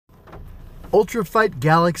Ultra Fight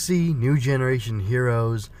Galaxy New Generation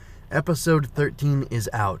Heroes Episode 13 is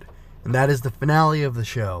out, and that is the finale of the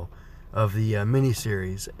show, of the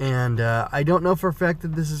miniseries. And I don't know for a fact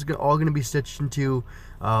that this is all going to be stitched into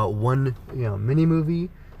one mini movie.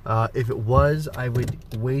 If it was, I would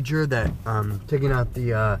wager that taking out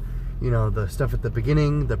the the stuff at the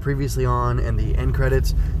beginning, the previously on, and the end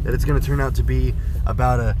credits, that it's going to turn out to be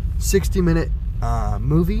about a 60-minute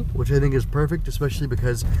movie, which I think is perfect, especially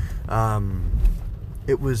because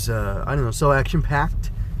it was so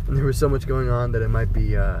action-packed, and there was so much going on that it might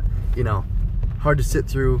be hard to sit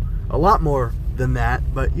through a lot more than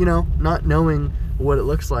that. But not knowing what it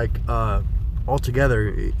looks like altogether,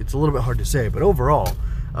 it's a little bit hard to say. But overall,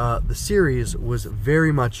 the series was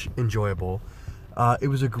very much enjoyable. It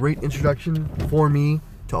was a great introduction for me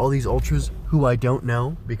to all these Ultras who I don't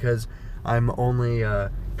know, because I'm only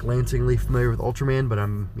glancingly familiar with Ultraman, but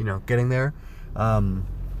I'm getting there.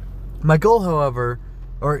 My goal, however,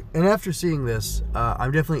 and after seeing this,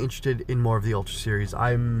 I'm definitely interested in more of the Ultra series.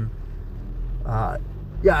 I think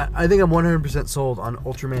I'm 100% sold on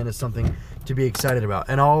Ultraman as something to be excited about.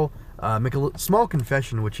 And I'll make a small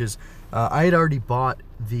confession, which is I had already bought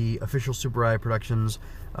the official Super Eye Productions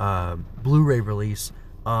Blu-ray release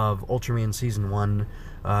of Ultraman Season 1.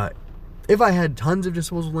 If I had tons of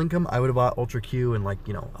disposable income, I would have bought Ultra Q and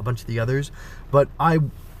a bunch of the others. But I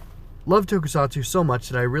love Tokusatsu so much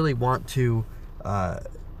that I really want to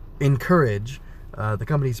encourage the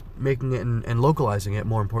companies making it and localizing it,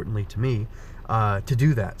 more importantly to me, to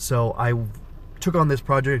do that. So I took on this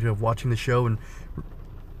project of watching the show and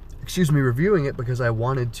reviewing it, because I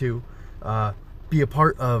wanted to be a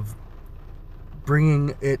part of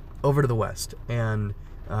bringing it over to the West. And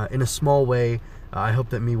in a small way, I hope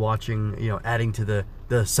that me watching, adding to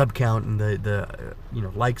the sub count and the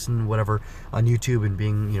likes and whatever on YouTube, and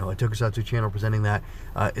being a Tokusatsu channel presenting that,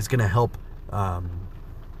 is going to help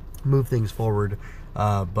move things forward.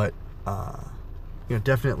 But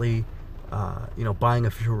definitely buying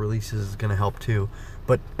official releases is going to help too.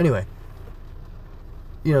 But anyway,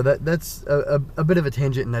 that's a bit of a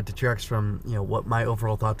tangent, and that detracts from what my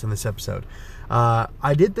overall thoughts on this episode.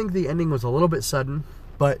 I did think the ending was a little bit sudden,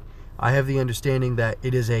 but I have the understanding that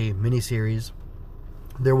it is a mini-series.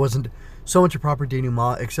 There wasn't so much a proper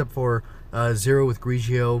denouement, except for Zero with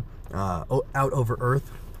Grigio out over Earth.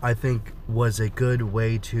 I think was a good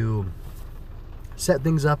way to set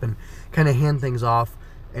things up and kind of hand things off.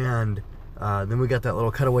 And then we got that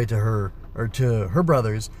little cutaway to her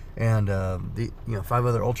brothers and the 5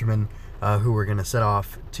 other Ultramen who were going to set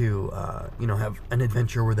off to have an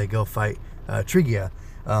adventure where they go fight Trigia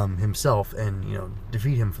himself and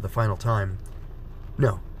defeat him for the final time.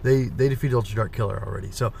 No, they defeated Ultra Dark Killer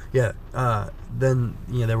already. So yeah, then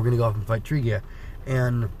they were going to go off and fight Trigia,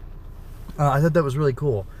 and I thought that was really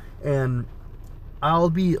cool. And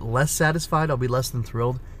I'll be less satisfied, I'll be less than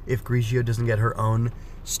thrilled if Grigio doesn't get her own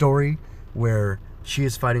story where she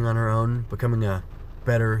is fighting on her own, becoming a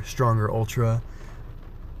better, stronger Ultra.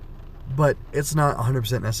 But it's not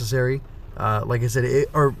 100% necessary. Like I said,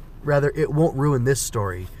 it won't ruin this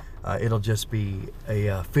story. It'll just be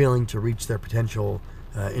a failing to reach their potential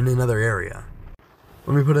in another area.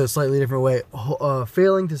 Let me put it a slightly different way.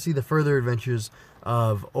 Failing to see the further adventures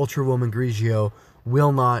of Ultra Woman Grigio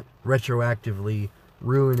will not retroactively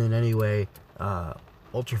ruin in any way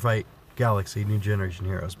Ultra Fight Galaxy New Generation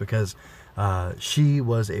Heroes, because she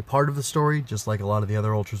was a part of the story, just like a lot of the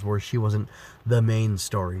other Ultras were. She wasn't the main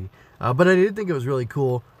story. But I did think it was really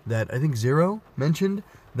cool that I think Zero mentioned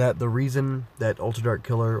that the reason that Ultra Dark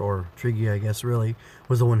Killer, or Trigia I guess really,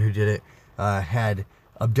 was the one who did it, had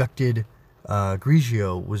abducted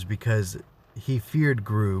Grigio, was because he feared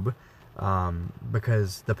Groob,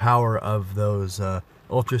 because the power of those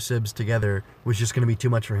Ultra Sibs together was just going to be too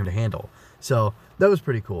much for him to handle. So that was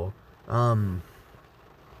pretty cool.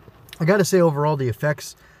 I gotta say, overall, the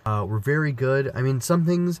effects were very good. I mean, some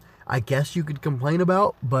things I guess you could complain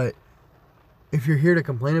about, but if you're here to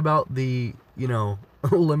complain about the,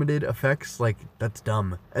 limited effects, that's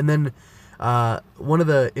dumb. And then one of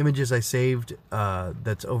the images I saved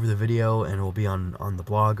that's over the video and will be on the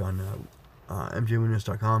blog on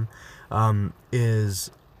mjmunoz.com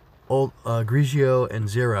is Grigio and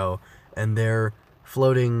Zero, and they're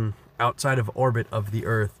floating outside of orbit of the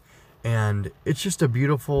Earth. And it's just a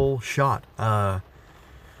beautiful shot.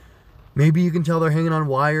 Maybe you can tell they're hanging on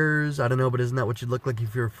wires. I don't know, but isn't that what you'd look like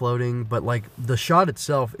if you're floating? But the shot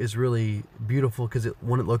itself is really beautiful, because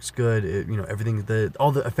when it looks good, everything,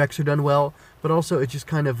 all the effects are done well. But also, it's just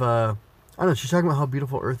kind of I don't know. She's talking about how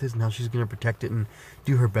beautiful Earth is and how she's going to protect it and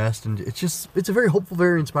do her best. And it's a very hopeful,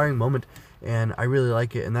 very inspiring moment and I really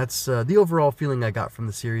like it. And that's the overall feeling I got from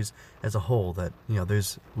the series as a whole, that, you know,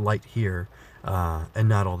 there's light here and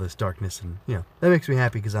not all this darkness. And, you know, that makes me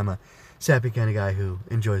happy because I'm a sappy kind of guy who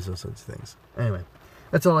enjoys those sorts of things. Anyway,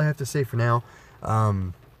 that's all I have to say for now.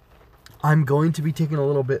 I'm going to be taking a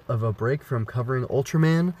little bit of a break from covering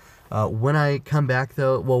Ultraman. When I come back,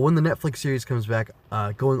 though, well, when the Netflix series comes back,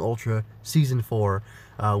 Going Ultra Season 4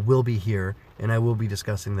 will be here, and I will be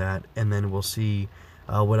discussing that, and then we'll see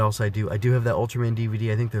what else I do. I do have that Ultraman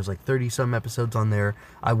DVD. I think there's like 30-some episodes on there.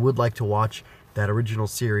 I would like to watch that original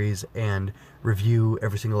series and review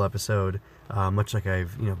every single episode, much like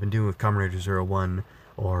I've, you know, been doing with Kamen Rider Zero One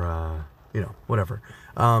or, you know, whatever.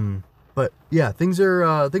 But yeah, things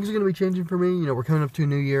are going to be changing for me. You know, we're coming up to a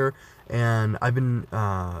new year, and I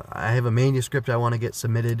have a manuscript I want to get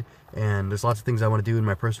submitted, and there's lots of things I want to do in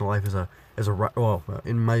my personal life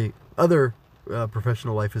in my other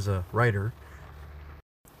professional life as a writer.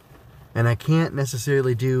 And I can't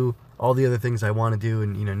necessarily do all the other things I want to do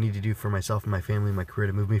and, you know, need to do for myself and my family and my career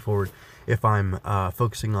to move me forward if I'm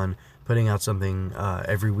focusing on putting out something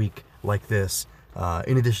every week like this.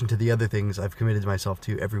 In addition to the other things I've committed myself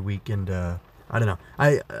to every week, and I don't know.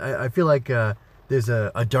 I feel like there's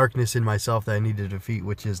a darkness in myself that I need to defeat,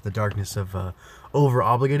 which is the darkness of over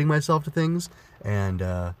obligating myself to things. And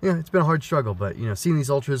yeah, it's been a hard struggle, but, you know, seeing these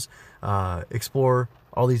ultras explore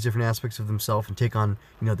all these different aspects of themselves and take on,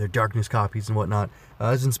 you know, their darkness copies and whatnot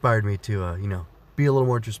has inspired me to you know, be a little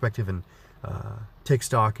more introspective and take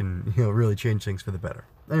stock and, you know, really change things for the better.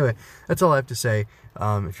 Anyway, that's all I have to say.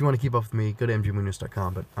 If you want to keep up with me, go to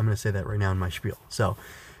mgmunoz.com, but I'm going to say that right now in my spiel. So,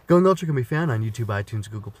 Going Ultra can be found on YouTube,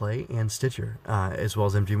 iTunes, Google Play, and Stitcher, as well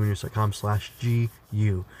as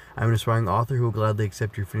mgmunoz.com/GU. I'm an aspiring author who will gladly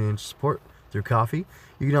accept your financial support through coffee.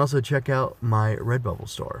 You can also check out my Redbubble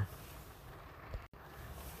store.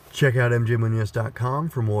 Check out mjmunoz.com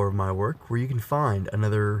for more of my work, where you can find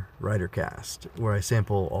another Ridercast, where I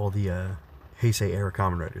sample all the Heisei era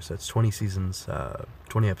Kamen Riders. That's 20 seasons,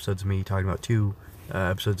 20 episodes of me talking about 2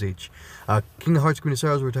 episodes each. King of Hearts, Queen of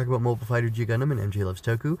Sorrows, we're talking about Mobile Fighter G Gundam and MJ Loves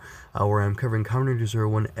Toku, where I'm covering Kamen Rider Zero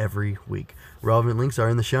One every week. Relevant links are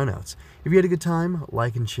in the show notes. If you had a good time,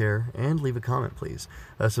 like and share, and leave a comment, please.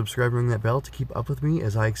 Subscribe and ring that bell to keep up with me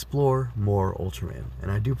as I explore more Ultraman.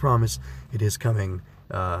 And I do promise it is coming.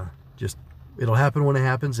 It'll happen when it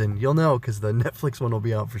happens, and you'll know because the Netflix one will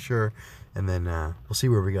be out for sure, and then we'll see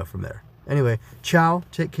where we go from there. Anyway, ciao,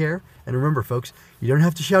 take care, and remember, folks, you don't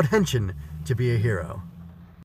have to shout henshin to be a hero.